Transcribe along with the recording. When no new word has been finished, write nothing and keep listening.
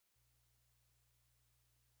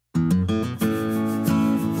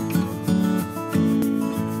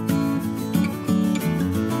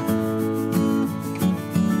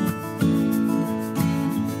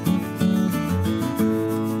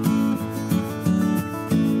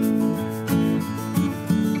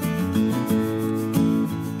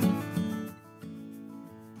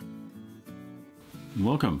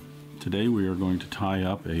Welcome. Today we are going to tie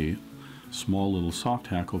up a small little soft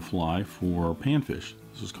hackle fly for panfish.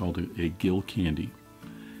 This is called a Gill Candy.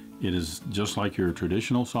 It is just like your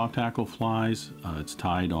traditional soft hackle flies. It's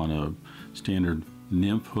tied on a standard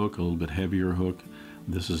nymph hook, a little bit heavier hook.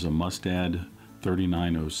 This is a Mustad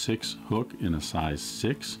 3906 hook in a size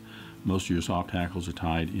 6. Most of your soft hackles are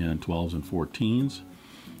tied in 12s and 14s.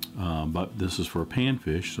 But this is for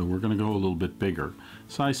panfish, so we're going to go a little bit bigger.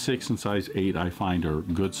 Size 6 and size 8 I find are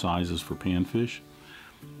good sizes for panfish.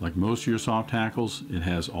 Like most of your soft hackles, it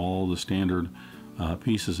has all the standard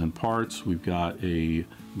pieces and parts. We've got a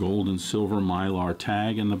gold and silver Mylar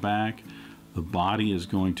tag in the back. The body is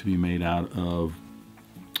going to be made out of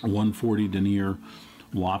 140 Denier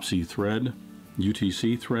Wapsi thread,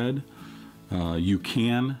 UTC thread. You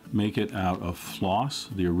can make it out of floss.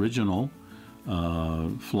 The original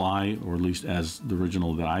fly, or at least as the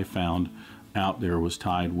original that I found out there, was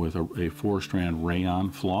tied with a 4-strand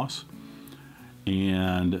rayon floss,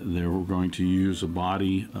 and they were going to use a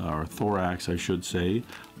body, or thorax I should say,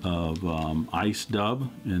 of ice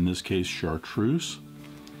dub, in this case Chartreuse,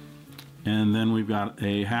 and then we've got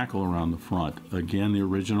a hackle around the front. Again, the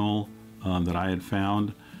original that I had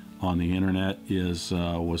found on the internet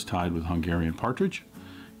was tied with Hungarian partridge.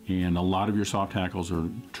 And a lot of your soft hackles are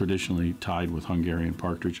traditionally tied with Hungarian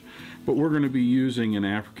partridge, but we're going to be using an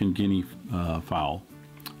African Guinea fowl.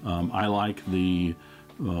 I like the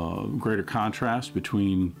greater contrast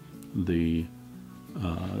between the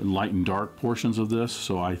light and dark portions of this,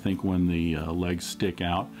 so I think when the legs stick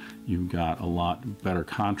out, you've got a lot better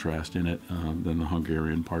contrast in it than the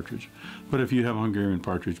Hungarian partridge. But if you have Hungarian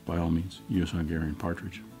partridge, by all means, use Hungarian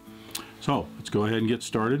partridge. So let's go ahead and get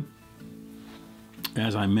started.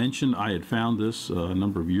 As I mentioned, I had found this a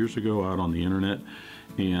number of years ago out on the internet,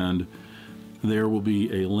 and there will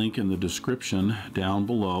be a link in the description down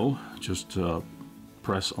below. Just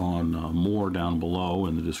press on more down below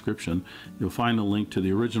in the description. You'll find a link to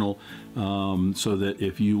the original, so that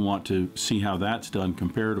if you want to see how that's done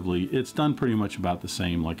comparatively, it's done pretty much about the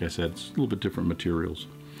same. Like I said, it's a little bit different materials.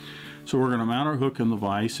 So we're going to mount our hook in the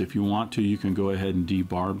vise. If you want to, you can go ahead and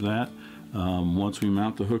debarb that. Once we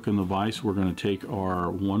mount the hook in the vise, we're going to take our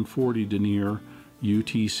 140 Denier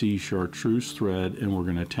UTC Chartreuse thread, and we're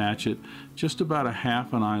going to attach it just about a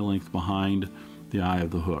half an eye length behind the eye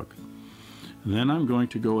of the hook. Then I'm going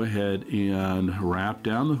to go ahead and wrap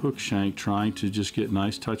down the hook shank, trying to just get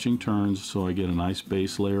nice touching turns so I get a nice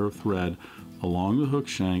base layer of thread along the hook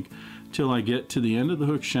shank till I get to the end of the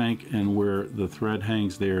hook shank, and where the thread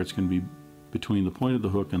hangs there, it's going to be between the point of the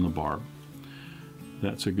hook and the barb.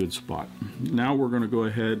 That's a good spot. Now we're going to go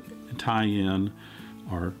ahead and tie in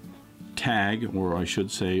our tag, or I should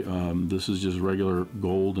say, this is just regular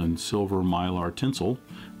gold and silver Mylar tinsel.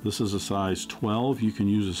 This is a size 12. You can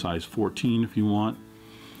use a size 14 if you want.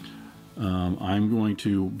 I'm going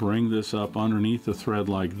to bring this up underneath the thread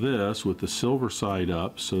like this with the silver side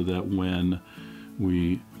up, so that when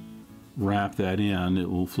we wrap that in, it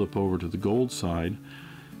will flip over to the gold side.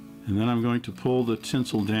 And then I'm going to pull the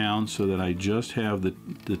tinsel down so that I just have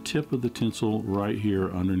the tip of the tinsel right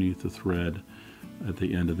here underneath the thread at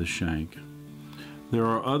the end of the shank. There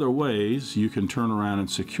are other ways you can turn around and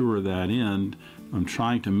secure that in. I'm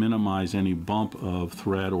trying to minimize any bump of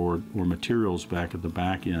thread or materials back at the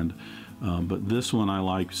back end, but this one I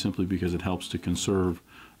like simply because it helps to conserve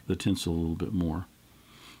the tinsel a little bit more.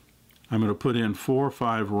 I'm going to put in 4 or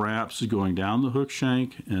 5 wraps going down the hook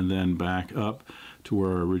shank and then back up to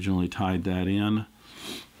where I originally tied that in,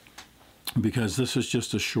 because this is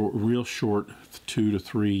just a real short 2 to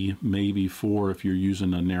 3, maybe 4 if you're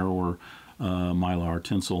using a narrower Mylar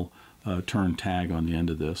tinsel turn tag on the end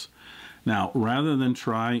of this. Now, rather than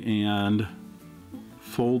try and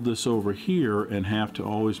fold this over here and have to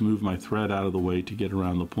always move my thread out of the way to get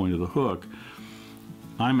around the point of the hook,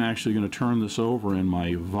 I'm actually going to turn this over in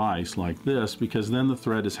my vise like this, because then the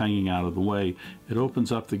thread is hanging out of the way. It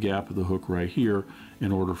opens up the gap of the hook right here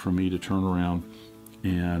in order for me to turn around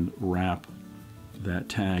and wrap that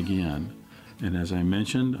tag in. And as I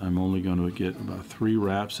mentioned, I'm only going to get about 3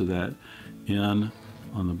 wraps of that in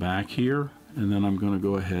on the back here, and then I'm going to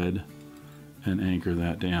go ahead and anchor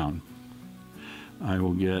that down. I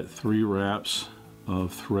will get 3 wraps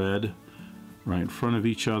of thread right in front of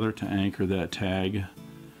each other to anchor that tag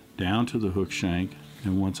down to the hook shank,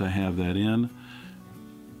 and once I have that in,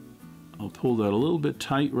 I'll pull that a little bit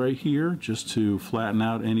tight right here just to flatten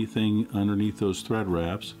out anything underneath those thread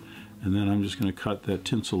wraps, and then I'm just going to cut that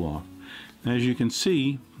tinsel off. As you can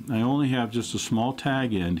see, I only have just a small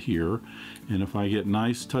tag end here, and if I get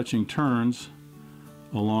nice touching turns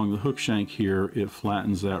along the hook shank here, it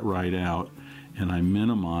flattens that right out, and I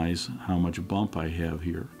minimize how much bump I have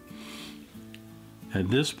here. At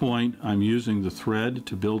this point, I'm using the thread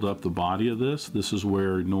to build up the body of this. This is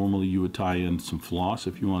where normally you would tie in some floss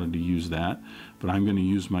if you wanted to use that, but I'm going to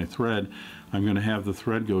use my thread. I'm going to have the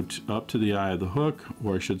thread go up to the eye of the hook,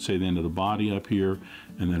 or I should say the end of the body up here,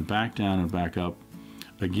 and then back down and back up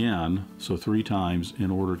again, so 3 times,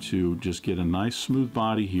 in order to just get a nice smooth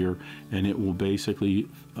body here, and it will basically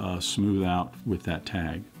smooth out with that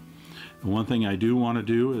tag. And one thing I do want to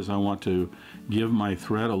do is I want to give my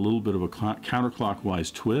thread a little bit of a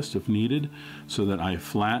counterclockwise twist if needed, so that I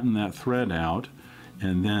flatten that thread out,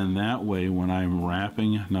 and then that way when I'm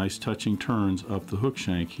wrapping nice touching turns up the hook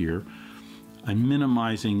shank here, I'm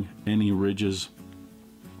minimizing any ridges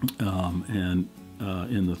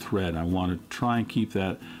in the thread. I want to try and keep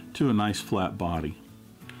that to a nice flat body.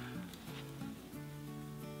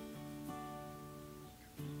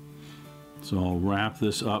 So I'll wrap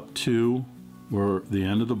this up to where the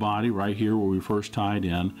end of the body, right here where we first tied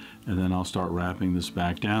in, and then I'll start wrapping this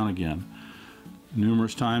back down again.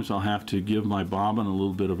 Numerous times I'll have to give my bobbin a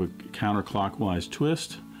little bit of a counterclockwise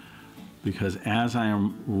twist, because as I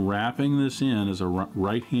am wrapping this in as a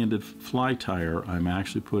right-handed fly tire, I'm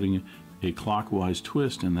actually putting a clockwise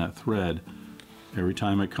twist in that thread every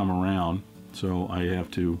time I come around, so I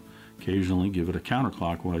have to occasionally give it a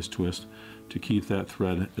counterclockwise twist to keep that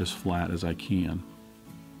thread as flat as I can.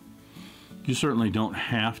 You certainly don't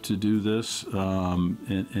have to do this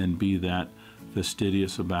and be that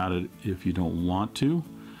fastidious about it if you don't want to.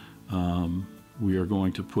 We are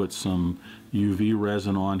going to put some UV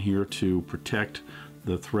resin on here to protect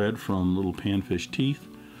the thread from little panfish teeth,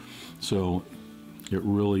 so it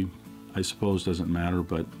really, I suppose, doesn't matter,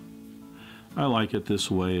 but I like it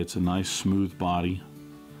this way. It's a nice smooth body.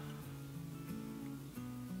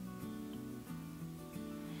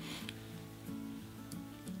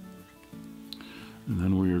 And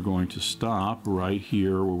then we are going to stop right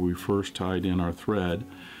here where we first tied in our thread.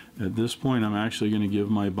 At this point, I'm actually going to give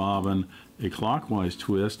my bobbin a clockwise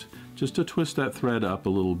twist, just to twist that thread up a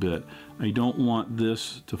little bit. I don't want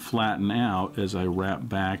this to flatten out as I wrap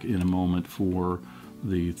back in a moment for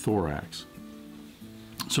the thorax.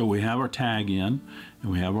 So we have our tag in,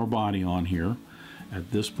 and we have our body on here.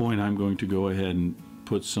 At this point, I'm going to go ahead and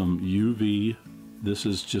put some UV. This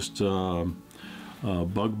is just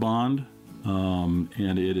Bug Bond,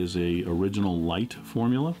 and it is a Original-Lite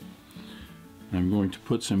formula. I'm going to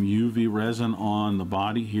put some UV resin on the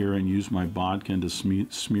body here and use my bodkin to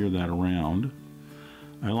smear that around.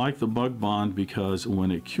 I like the Bug Bond because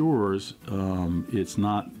when it cures, it's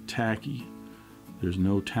not tacky. There's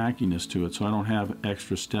no tackiness to it, so I don't have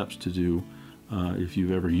extra steps to do. If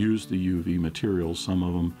you've ever used the UV materials, some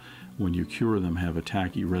of them, when you cure them, have a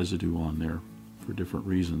tacky residue on there for different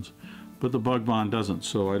reasons. But the Bug Bond doesn't,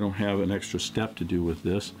 so I don't have an extra step to do with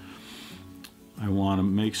this. I want to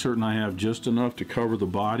make certain I have just enough to cover the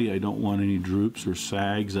body. I don't want any droops or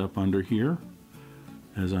sags up under here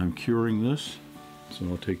as I'm curing this. So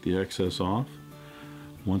I'll take the excess off.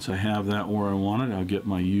 Once I have that where I want it, I'll get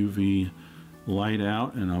my UV light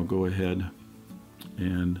out and I'll go ahead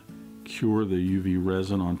and cure the UV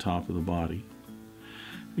resin on top of the body.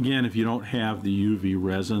 Again, if you don't have the UV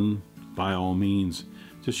resin, by all means,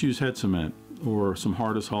 just use head cement or some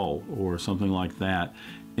hard as hull or something like that.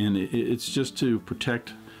 And it's just to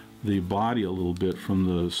protect the body a little bit from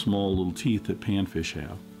the small little teeth that panfish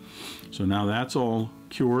have. So now that's all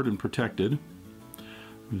cured and protected.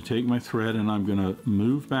 I'm going to take my thread and I'm going to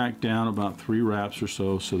move back down about 3 wraps or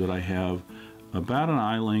so that I have about an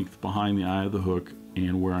eye length behind the eye of the hook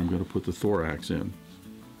and where I'm going to put the thorax in.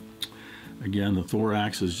 Again, the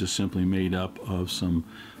thorax is just simply made up of some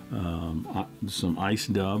ice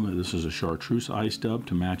dub. This is a Chartreuse ice dub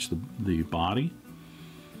to match the body.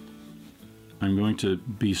 I'm going to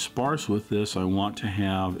be sparse with this. I want to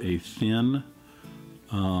have a thin,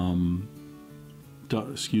 thin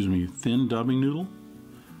dubbing noodle.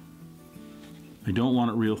 I don't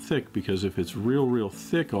want it real thick, because if it's real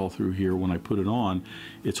thick all through here when I put it on,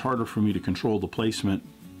 it's harder for me to control the placement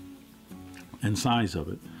and size of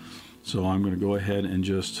it. So I'm going to go ahead and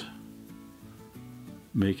just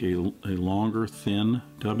make a longer, thin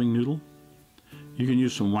dubbing noodle. You can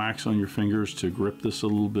use some wax on your fingers to grip this a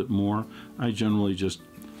little bit more. I generally just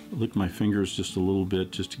lick my fingers just a little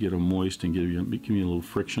bit just to get them moist and give me a little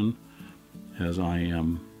friction as I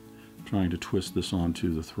am trying to twist this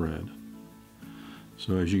onto the thread.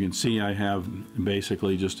 So as you can see, I have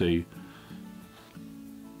basically just a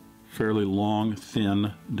fairly long,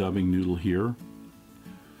 thin dubbing noodle here.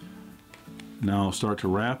 Now I'll start to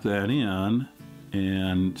wrap that in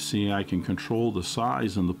and see I can control the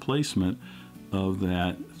size and the placement of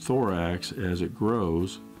that thorax as it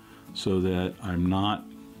grows, so that I'm not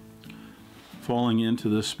falling into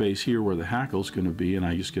this space here where the hackle is going to be, and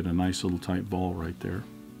I just get a nice little tight ball right there.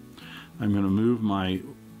 I'm going to move my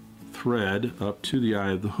thread up to the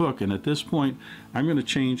eye of the hook, and at this point I'm going to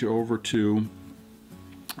change over to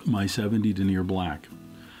my 70 Denier black.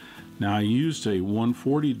 Now, I used a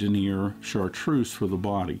 140 Denier Chartreuse for the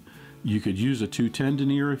body. You could use a 210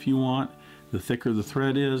 Denier if you want. The thicker the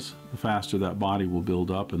thread is, the faster that body will build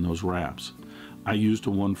up in those wraps. I used a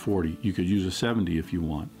 140. You could use a 70 if you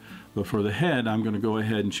want. But for the head, I'm going to go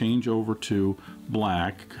ahead and change over to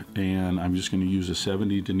black, and I'm just going to use a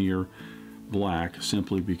 70 Denier black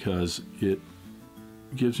simply because it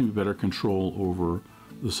gives me better control over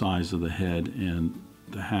the size of the head and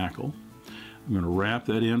the hackle. I'm going to wrap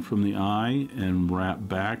that in from the eye and wrap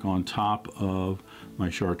back on top of my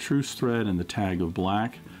Chartreuse thread and the tag of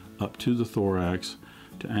black up to the thorax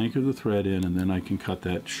to anchor the thread in, and then I can cut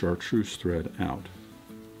that Chartreuse thread out.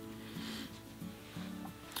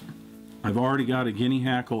 I've already got a Guinea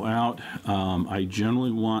hackle out. I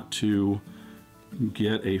generally want to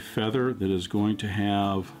get a feather that is going to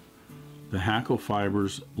have the hackle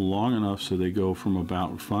fibers long enough so they go from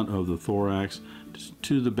about in front of the thorax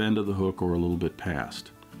to the bend of the hook or a little bit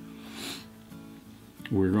past.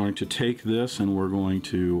 We're going to take this and we're going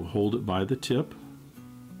to hold it by the tip,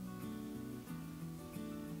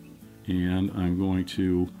 and I'm going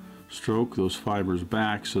to stroke those fibers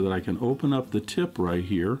back so that I can open up the tip right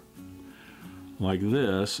here like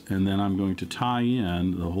this, and then I'm going to tie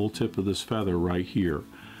in the whole tip of this feather right here.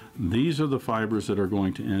 These are the fibers that are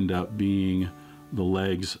going to end up being the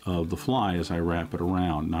legs of the fly as I wrap it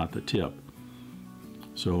around, not the tip.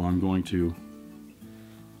 So I'm going to,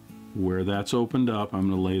 where that's opened up, I'm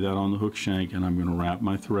going to lay that on the hook shank, and I'm going to wrap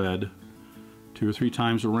my thread 2 or 3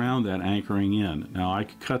 times around that, anchoring in. Now, I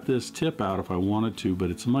could cut this tip out if I wanted to, but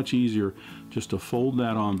it's much easier just to fold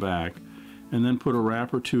that on back and then put a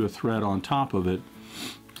wrap or two of thread on top of it.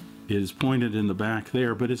 It is pointed in the back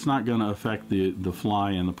there, but it's not going to affect the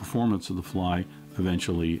fly and the performance of the fly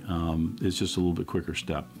eventually. It's just a little bit quicker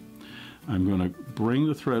step. I'm going to bring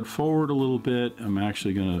the thread forward a little bit. I'm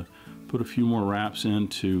actually going to put a few more wraps in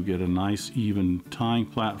to get a nice even tying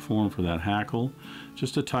platform for that hackle,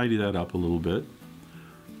 just to tidy that up a little bit.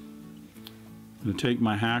 I'm going to take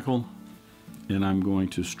my hackle and I'm going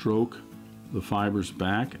to stroke the fibers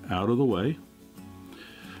back out of the way.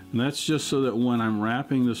 And that's just so that when I'm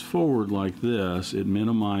wrapping this forward like this, it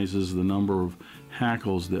minimizes the number of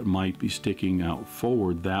hackles that might be sticking out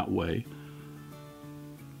forward that way.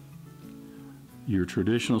 Your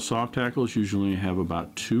traditional soft hackles usually have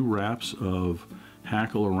about 2 wraps of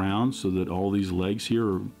hackle around, so that all these legs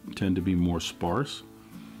here tend to be more sparse.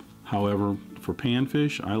 However, for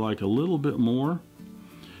panfish, I like a little bit more.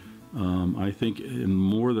 I think in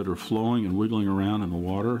more that are flowing and wiggling around in the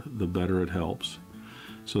water, the better it helps.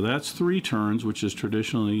 So that's 3 turns, which is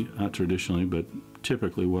traditionally, not traditionally, but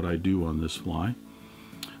typically what I do on this fly.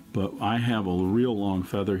 But I have a real long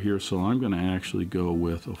feather here, so I'm going to actually go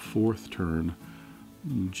with a 4th turn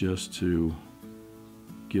just to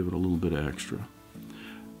give it a little bit extra.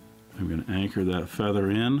 I'm going to anchor that feather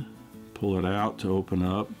in, pull it out to open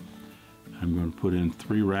up. I'm going to put in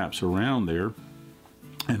 3 wraps around there,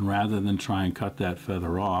 and rather than try and cut that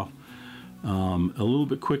feather off, a little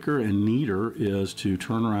bit quicker and neater is to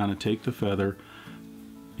turn around and take the feather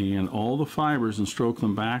and all the fibers and stroke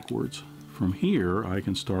them backwards. From here, I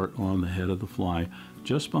can start on the head of the fly,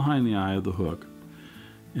 just behind the eye of the hook.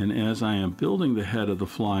 And as I am building the head of the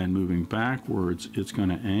fly and moving backwards, it's going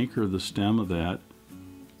to anchor the stem of that,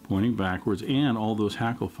 pointing backwards, and all those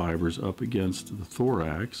hackle fibers up against the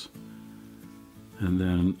thorax. And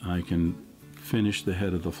then I can finish the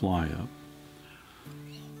head of the fly up.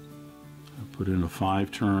 I put in a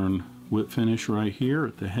 5-turn whip finish right here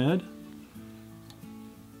at the head.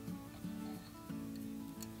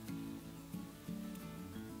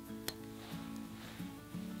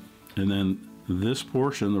 And then this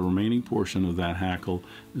portion, the remaining portion of that hackle,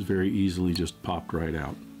 is very easily just popped right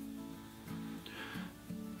out.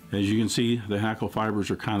 As you can see, the hackle fibers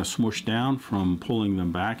are kind of smushed down from pulling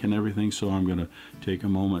them back and everything, so I'm going to take a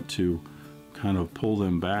moment to kind of pull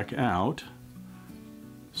them back out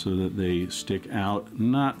so that they stick out,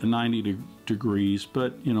 not 90 degrees,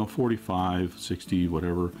 but 45, 60,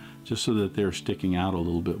 whatever, just so that they're sticking out a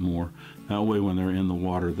little bit more. That way when they're in the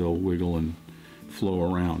water, they'll wiggle and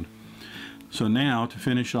flow around. So now, to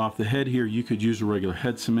finish off the head here, you could use a regular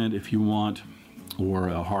head cement if you want, or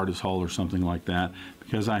a hard as hull or something like that.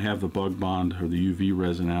 Because I have the Bug Bond or the UV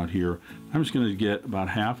resin out here, I'm just going to get about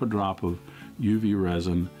half a drop of UV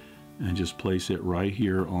resin and just place it right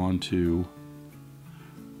here onto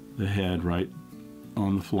the head right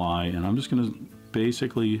on the fly, and I'm just going to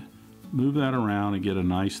basically move that around and get a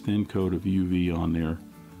nice thin coat of UV on there,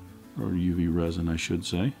 or UV resin I should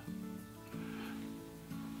say.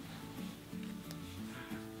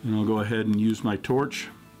 And I'll go ahead and use my torch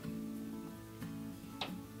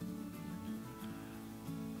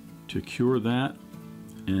to cure that,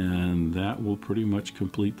 and that will pretty much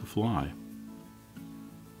complete the fly.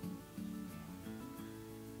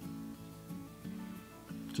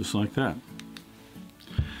 Just like that.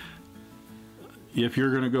 If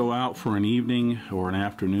you're going to go out for an evening or an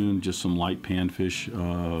afternoon, just some light panfish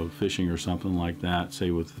fishing or something like that, say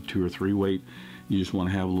with a 2 or 3 weight, you just want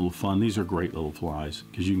to have a little fun. These are great little flies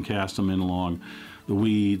because you can cast them in along the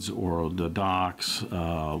weeds or the docks,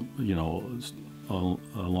 you know,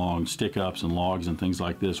 along stick-ups and logs and things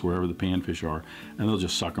like this, wherever the panfish are, and they'll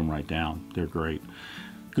just suck them right down. They're great.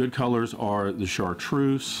 Good colors are the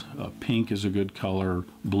Chartreuse. Pink is a good color.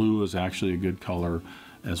 Blue is actually a good color,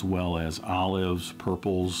 as well as olives,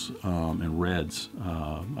 purples, and reds.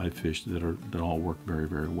 I've fished that all work very,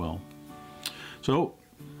 very well. So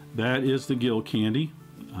that is the Gill Candy.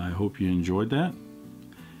 I hope you enjoyed that.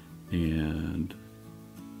 And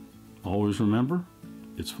always remember,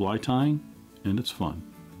 it's fly tying and it's fun.